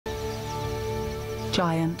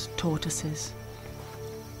Giant tortoises.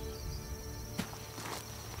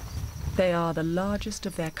 They are the largest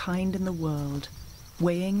of their kind in the world,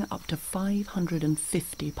 weighing up to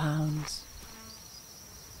 550 pounds.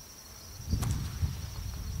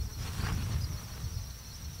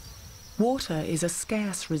 Water is a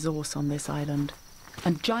scarce resource on this island,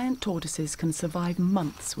 and giant tortoises can survive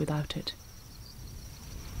months without it.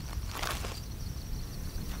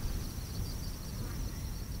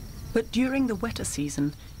 But during the wetter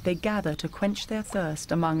season, they gather to quench their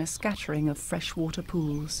thirst among a scattering of freshwater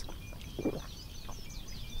pools.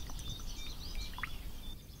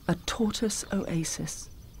 A tortoise oasis.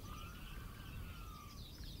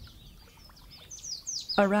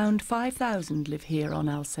 Around 5,000 live here on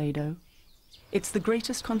Alcedo. It's the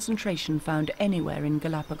greatest concentration found anywhere in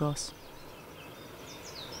Galapagos.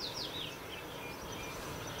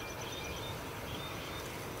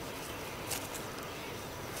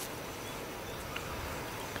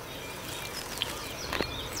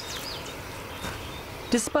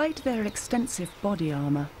 Despite their extensive body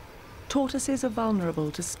armor, tortoises are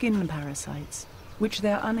vulnerable to skin parasites, which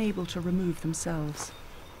they're unable to remove themselves.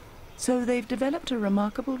 So they've developed a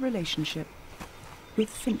remarkable relationship with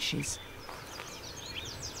finches.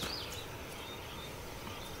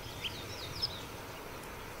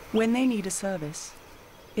 When they need a service,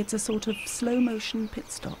 it's a sort of slow-motion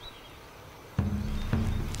pit stop.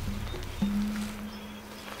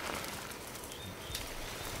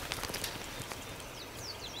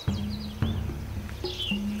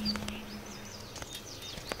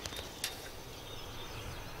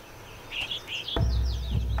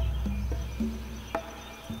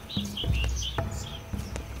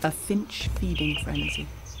 A finch feeding frenzy.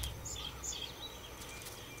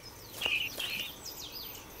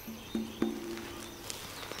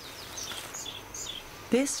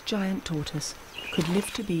 This giant tortoise could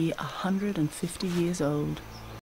live to be 150 years old